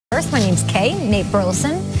course. My name's Kay, Nate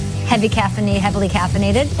Burleson. Heavily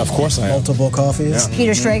caffeinated. Of course I am. Multiple coffees. Yeah.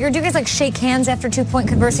 Peter Strager. Do you guys like shake hands after 2-point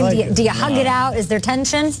conversing? Do you hug it out? Is there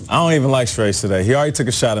tension? I don't even like Strays today. He already took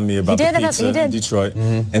a shot at me about the pizza in Detroit.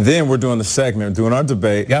 And then we're doing the segment, doing our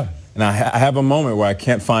debate. Yeah. And I have a moment where I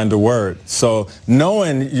can't find a word. So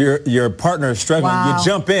knowing your partner is struggling, you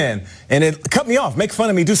jump in and it cut me off, make fun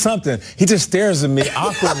of me, do something. He just stares at me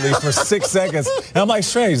awkwardly for 6 seconds. And I'm like,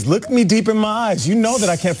 Strays, look me deep in my eyes. You know that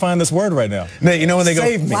I can't find this word right now. Nate, you know when they go,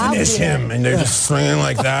 finish him, and they're just swinging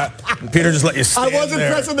like that. And Peter just let you stand I wasn't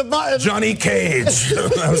there. pressing the button. Johnny Cage.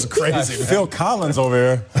 That was crazy. Phil Collins over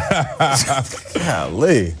here.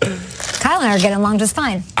 Golly. Kyle and I are getting along just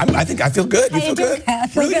fine. I think I feel good. You feel good? I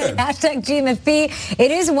feel really good. Hashtag GMFB.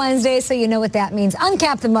 It is Wednesday, so you know what that means.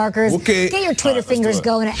 Uncap the markers. Okay. Get your Twitter fingers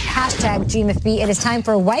going at hashtag GMFB. It is time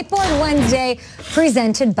for Whiteboard Wednesday,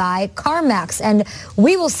 presented by CarMax. And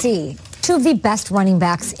we will see two of the best running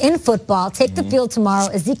backs in football take the field tomorrow,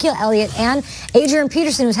 Ezekiel Elliott and Adrian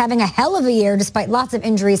Peterson, who's having a hell of a year despite lots of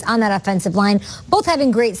injuries on that offensive line, both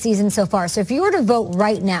having great seasons so far. So if you were to vote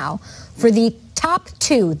right now for the top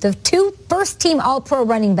two, the two first-team All-Pro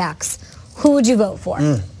running backs, who would you vote for?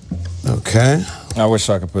 Okay. I wish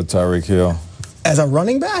I could put Tyreek Hill. As a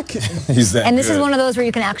running back? He's that And this good. is one of those where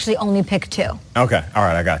you can actually only pick two. Okay. All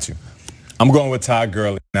right, I got you. I'm going with Todd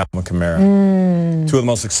Gurley and Alvin Kamara. Two of the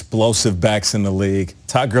most explosive backs in the league.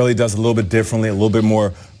 Todd Gurley does a little bit differently, a little bit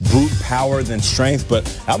more brute power than strength. But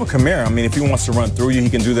Alvin Kamara, I mean, if he wants to run through you, he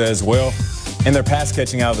can do that as well. And they're pass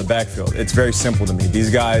catching out of the backfield. It's very simple to me. These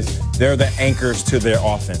guys, they're the anchors to their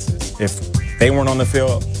offenses. If they weren't on the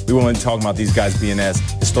field, we wouldn't be talking about these guys being as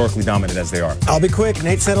historically dominant as they are. I'll be quick.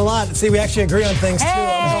 Nate said a lot. See, we actually agree on things, too.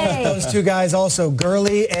 Hey. Those two guys also,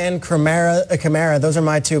 Gurley and Kamara, those are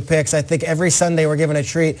my two picks. I think every Sunday we're given a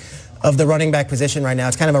treat of the running back position right now.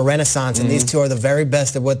 It's kind of a renaissance, and these two are the very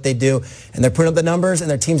best at what they do. And they're putting up the numbers, and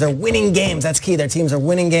their teams are winning games. That's key. Their teams are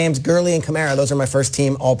winning games. Gurley and Kamara, those are my first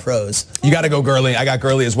team All-Pros. You got to go Gurley. I got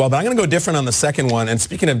Gurley as well. But I'm going to go different on the second one. And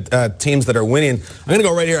speaking of teams that are winning, I'm going to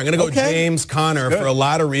go right here. I'm going to go James Conner for a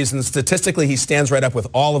lot of reasons. Statistically, he stands right up with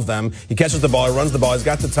all of them. He catches the ball. He runs the ball. He's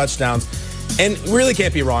got the touchdowns. And really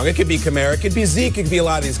can't be wrong. It could be Kamara. It could be Zeke. It could be a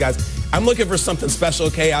lot of these guys. I'm looking for something special,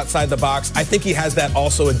 okay, outside the box. I think he has that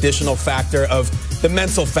also additional factor of the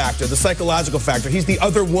mental factor, the psychological factor. He's the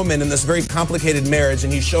other woman in this very complicated marriage,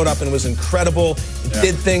 and he showed up and was incredible. He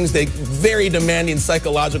did things, very demanding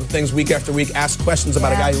psychological things week after week, asked questions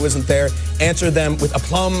about a guy who isn't there, answered them with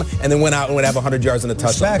aplomb, and then went out and would have 100 yards and a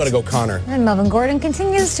touchdown. I'm going to go Conner. And Melvin Gordon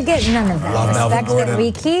continues to get none of that respect that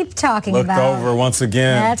we keep talking about. Looked over once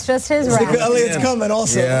again. That's just his right. Elliott's coming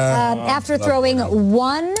also. After throwing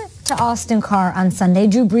one to Austin Carr on Sunday,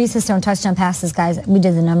 Drew Brees has thrown touchdown passes, guys. We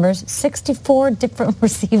did the numbers. 64 different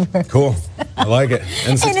receivers. Cool. I like it.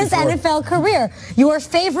 In his NFL career. Your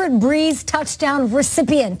favorite Brees touchdown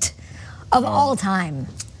recipient of all time.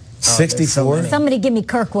 64? Somebody give me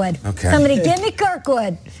Kirkwood. Okay. Somebody give me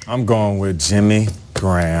Kirkwood. I'm going with Jimmy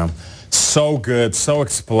Graham. So good, so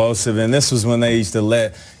explosive. And this was when they used to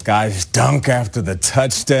let guys dunk after the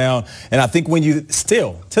touchdown. And I think when you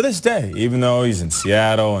still, to this day, even though he's in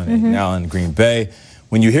Seattle and now in Green Bay,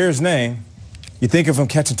 when you hear his name, you think of him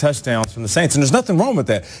catching touchdowns from the Saints. And there's nothing wrong with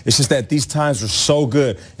that. It's just that these times were so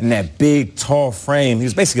good in that big, tall frame. He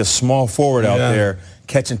was basically a small forward out there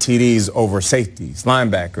catching TDs over safeties,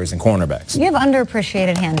 linebackers, and cornerbacks. You have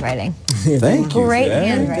underappreciated handwriting. Thank you. Great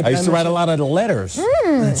handwriting. I used to write a lot of letters.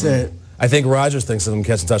 That's it. I think Rodgers thinks of him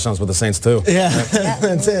catching touchdowns with the Saints, too. Yeah,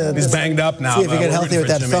 that's it. He's banged up now. See if you get healthy with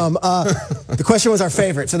that thumb. The question was our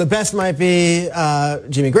favorite. So the best might be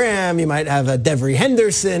Jimmy Graham. You might have Devery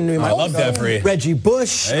Henderson. We might I love Devery. Reggie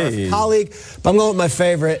Bush, our colleague. But I'm going with my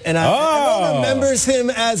favorite. And everyone remembers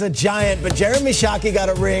him as a Giant, but Jeremy Shockey got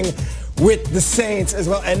a ring with the Saints as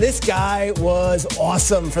well. And this guy was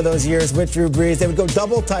awesome for those years with Drew Brees. They would go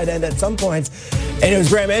double tight end at some points. And it was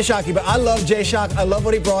Graham and Shockey. But I love Jay Shock. I love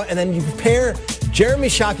what he brought. And then you pair Jeremy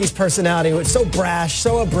Shockey's personality, who was so brash,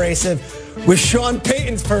 so abrasive, with Sean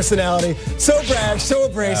Payton's personality, so brash, so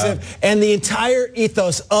abrasive, and the entire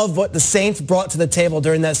ethos of what the Saints brought to the table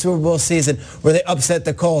during that Super Bowl season where they upset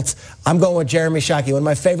the Colts. I'm going with Jeremy Shockey, one of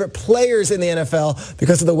my favorite players in the NFL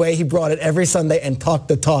because of the way he brought it every Sunday and talked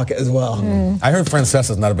the talk as well. I heard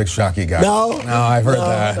Francesa's not a big Shockey guy. No? No, I've heard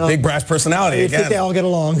that. No. Big brash personality I again. think they all get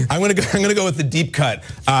along. I'm gonna go with the deep cut.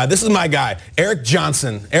 This is my guy, Eric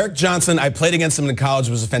Johnson. Eric Johnson, I played against him in college,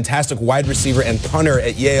 was a fantastic wide receiver and punter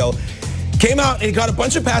at Yale. Came out and he got a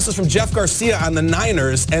bunch of passes from Jeff Garcia on the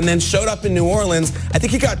Niners and then showed up in New Orleans. I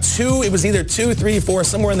think he got 2, it was either 2, 3, 4,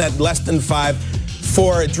 somewhere in that less than 5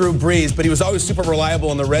 for Drew Brees, but he was always super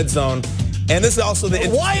reliable in the red zone. And this is also the...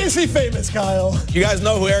 Why is he famous, Kyle? You guys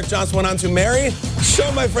know who Eric Johnson went on to marry?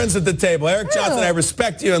 Show my friends at the table. Eric Johnson, I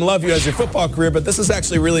respect you and love you as your football career, but this is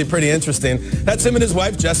actually really pretty interesting. That's him and his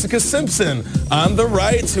wife, Jessica Simpson, on the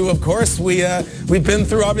right, who, of course, we've been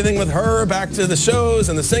through everything with her, back to the shows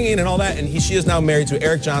and the singing and all that, and she is now married to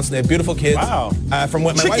Eric Johnson. They have beautiful kids. Wow. From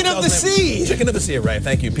what my wife tells me, Sea. Chicken of the Sea, right.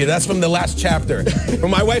 Thank you, Peter. That's from the last chapter.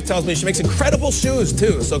 From my wife tells me she makes incredible shoes,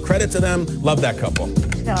 too, so credit to them. Love that couple.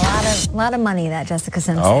 She's got a lot of money, that Jessica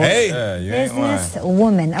Simpson. Oh, hey. Yeah, you ain't lying. Business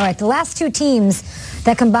woman. All right, the last two teams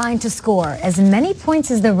that combined to score as many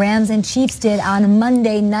points as the Rams and Chiefs did on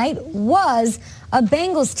Monday night was a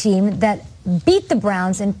Bengals team that beat the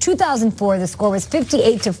Browns in 2004. The score was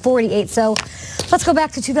 58-48. So let's go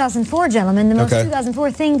back to 2004, gentlemen. The most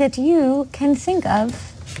 2004 thing that you can think of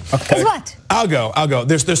is what? I'll go.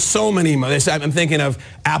 There's so many. I'm thinking of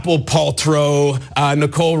Apple Paltrow,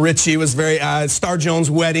 Nicole Richie was Star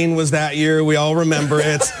Jones' wedding was that year. We all remember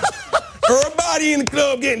it. Everybody in the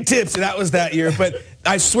club getting tipsy. That was that year. But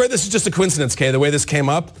I swear this is just a coincidence, Kay, the way this came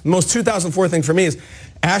up. The most 2004 thing for me is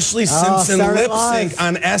Ashley Simpson lip sync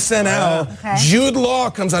on SNL. Jude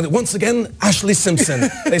Law comes on. Once again, Ashley Simpson.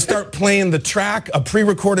 They start playing the track, a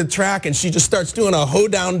pre-recorded track, and she just starts doing a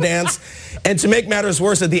hoedown dance. And to make matters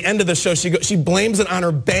worse, at the end of the show, she blames it on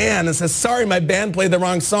her band and says, sorry, my band played the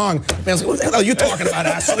wrong song. The band's like, what the hell are you talking about,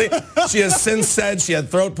 Ashley? She has since said she had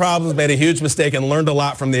throat problems, made a huge mistake, and learned a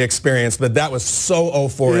lot from the experience. But that was so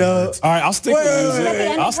 04. You know, all right, I'll stick with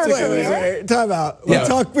music. I'll stick with music. Time out.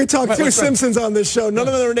 We talk two Simpsons on this show. None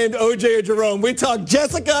of them are named OJ or Jerome. We talk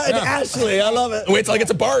Jessica and Ashley. I love it. Wait till I get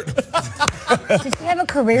to Bart. Did she have a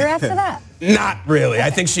career after that? Not really. I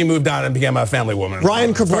think she moved on and became a family woman.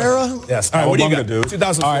 Ryan Cabrera? Yes. All right, what do you got? Do?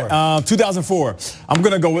 2004. All right, 2004. I'm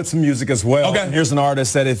going to go with some music as well. Okay. And here's an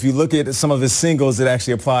artist that if you look at some of his singles, it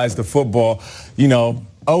actually applies to football. You know,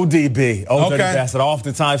 ODB, Old Dirty Bastard. I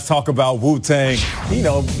oftentimes talk about Wu-Tang. You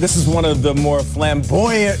know, this is one of the more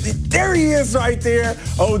flamboyant. There he is right there.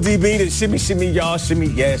 ODB, the shimmy, shimmy, y'all, shimmy,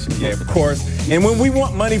 yeah, of course. And when we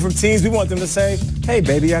want money from teams, we want them to say, hey,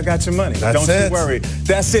 baby, I got your money. Don't you worry.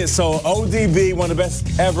 That's it. So ODB, one of the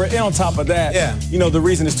best ever. And on top of that, you know, the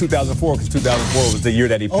reason it's 2004 because 2004 was the year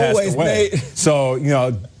that he passed away. Nate. So, you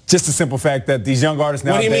know, just the simple fact that these young artists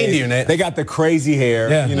nowadays, what do you mean to you, Nate? They got the crazy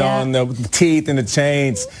hair, you know, and the teeth and the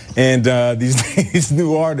chains, and these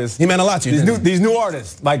new artists. He meant a lot to you. These new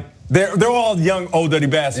artists, like they're all young, old, dirty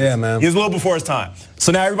bastards. Yeah, man. He was a little before his time.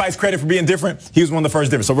 So now everybody's credit for being different. He was one of the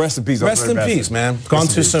first different. So rest in peace. Rest in peace, man. Gone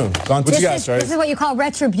too soon. Gone too soon. This is what you call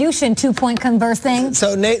retribution, 2-point conversing.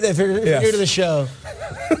 So Nate, if you're new to the show,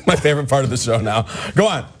 my favorite part of the show now. Go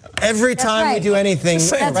on. Every time we do anything,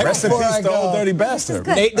 rest in peace to Old Dirty Bastard.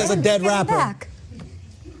 Nate does a dead rapper.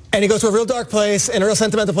 And he goes to a real dark place and a real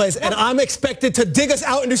sentimental place, and I'm expected to dig us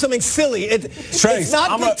out and do something silly. It's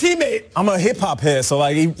not good teammate. I'm a hip-hop head, so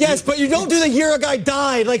like... Yes, but you don't do the year a guy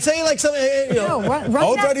died. Like, say like something, you know.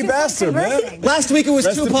 Old Dirty Bastard, man. Last week it was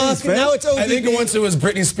Tupac, and now it's ODB. I think once it was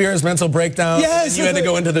Britney Spears' mental breakdown. Yes. You had to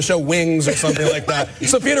go into the show Wings or something like that.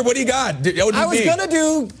 So, Peter, what do you got? ODB. I was going to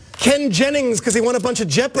do Ken Jennings because he won a bunch of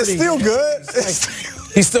Jeopardy. It's still good.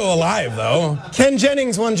 He's still alive, though. Ken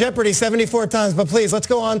Jennings won Jeopardy 74 times, but please, let's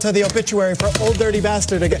go on to the obituary for Old Dirty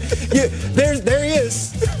Bastard again. There he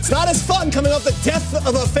is. It's not as fun coming off the death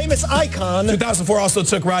of a famous icon. 2004 also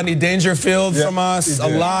took Rodney Dangerfield from us a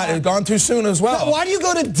lot. It had gone too soon as well. Why do you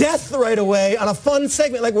go to death right away on a fun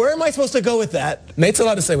segment? Like, where am I supposed to go with that? Nate's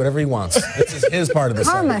allowed to say whatever he wants. This is his part of the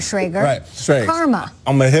Karma, segment. Schrager. Right. Straight. Karma.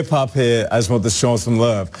 I'm a hip-hop head. I just want to show him some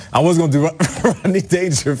love. I was going to do Rodney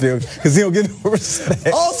Dangerfield because he don't get no respect.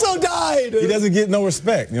 Also died. He doesn't get no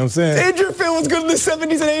respect. You know what I'm saying? Dangerfield was good in the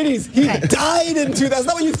 70s and 80s. He died in 2000. That's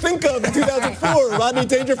not what you think of in 2004. Rodney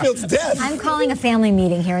Dangerfield's death. I'm calling a family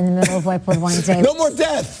meeting here in the middle of Whiteboard Wednesday. No more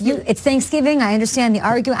death. It's Thanksgiving. I understand the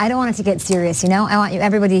argument. I don't want it to get serious, you know? I want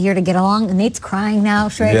everybody here to get along. Nate's crying now,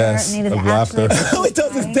 Schrager. Yes, Nate is of laughter. All he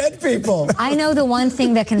does is dead people. I know the one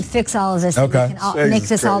thing that can fix all of this. Okay. Make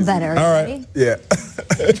this all better. All right. Yeah.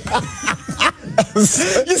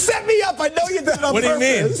 You set me up. I know you did it on purpose. What do you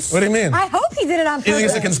mean? What do you mean? I hope he did it on purpose. You think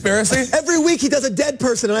it's a conspiracy? Every week he does a dead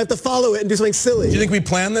person and I have to follow it and do something silly. Do you think we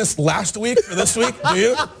planned this last week for this week? Do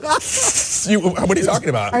you? What are you talking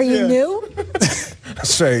about? Are you new?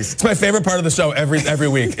 It's my favorite part of the show every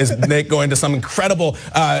week is Nate going to some incredible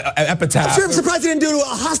epitaph. I'm sure I'm surprised he didn't do it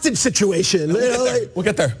to a hostage situation. We'll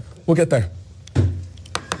get there. We'll get there.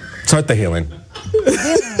 Start the healing.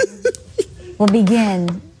 We'll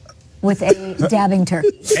begin with a dabbing turkey.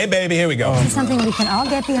 Hey, baby, here we go. This is something we can all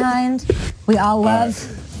get behind. We all love.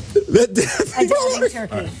 A dabbing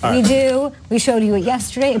turkey. We do. We showed you it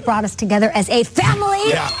yesterday. It brought us together as a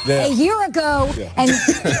family a year ago. And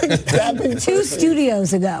 2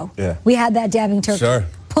 studios ago, we had that dabbing turkey. Sure.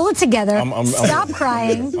 Pull it together. Stop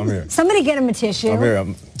crying. I'm here. Somebody get him a tissue. I'm here.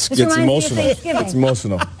 It's emotional. It's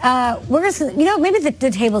emotional. We're just, maybe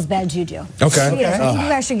the table's bad juju. Okay. You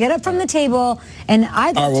guys should get up from the table. And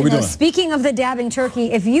I'd like to know, doing? Speaking of the dabbing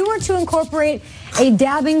turkey, if you were to incorporate a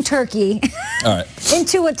dabbing turkey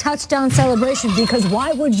into a touchdown celebration, because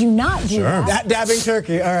why would you not do that? That dabbing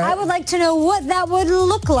turkey, all right. I would like to know what that would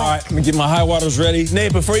look like. All right, let me get my high waters ready.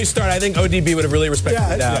 Nate, before you start, I think ODB would have really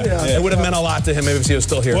respected that. It would have meant a lot to him if he was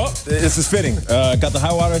still here. Well, this is fitting. Got the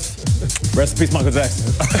high waters. Rest in peace, Michael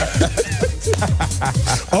Jackson.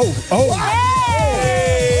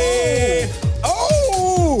 Hey!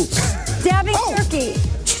 Dabbing turkey.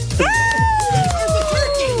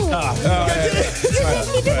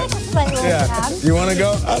 You want to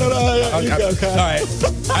go? I don't know. You go, all right.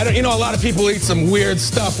 A lot of people eat some weird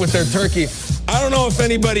stuff with their turkey. I don't know if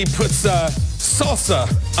anybody puts salsa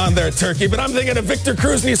on their turkey, but I'm thinking of Victor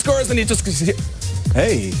Cruz and he scores and he just...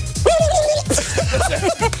 Hey.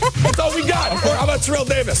 That's all we got. Or how about Terrell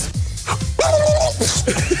Davis?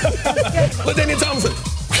 LaDainian Thompson.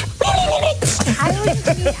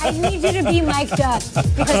 I need you to be mic'd up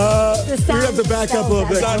because the sound. You have to back up a little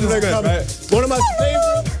bit.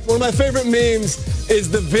 One of my favorite memes is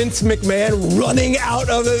the Vince McMahon running out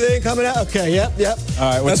of the thing, coming out. Okay, yep. All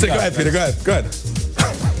right, that's it. Go ahead, Peter. Go ahead.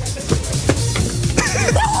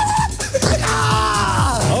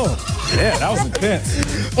 Yeah, that was intense.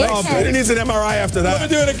 Peter needs an MRI after that.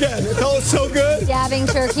 Let me do it again. It's all so good. Dabbing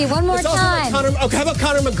turkey. One more time. How about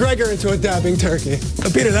Conor McGregor into a dabbing turkey?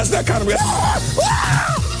 Peter, that's not Conor McGregor.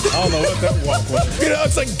 I don't know what that walk was.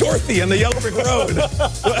 It's like Dorothy on the Yellow Brick Road.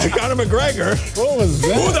 Conor McGregor. What was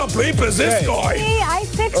that? Who the bleep is this guy? Hey, I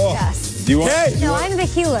fixed us. No, I'm the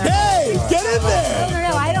healer. Hey, get in there.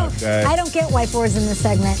 No, I don't get whiteboards in this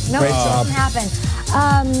segment. No, it doesn't happen.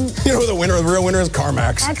 You know who the real winner is?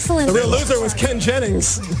 Carmax. Excellent. The real loser was Ken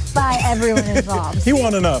Jennings. By everyone involved. He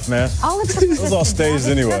won enough, man. All it took was all staged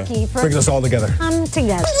anyway. Brings us all together. Come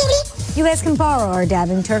together. You guys can borrow our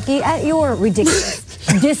dabbing turkey at your ridiculous,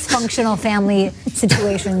 dysfunctional family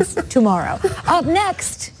situations tomorrow. Up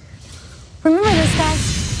next, remember this guy?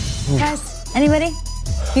 Guys, anybody?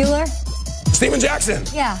 Bueller? Steven Jackson.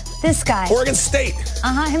 Yeah, this guy. Oregon State.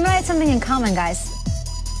 Him and I had something in common, guys.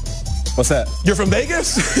 What's that? You're from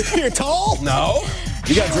Vegas? You're tall? No.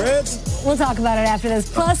 You got dreads? We'll talk about it after this.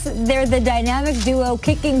 Plus, they're the dynamic duo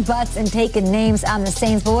kicking butts and taking names on the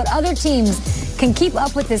Saints. But what other teams can keep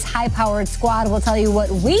up with this high-powered squad? We'll tell you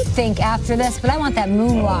what we think after this. But I want that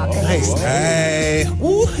moonwalk. Nice. Hey.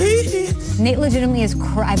 Nate legitimately is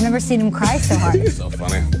I've never seen him cry so hard. So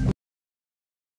funny.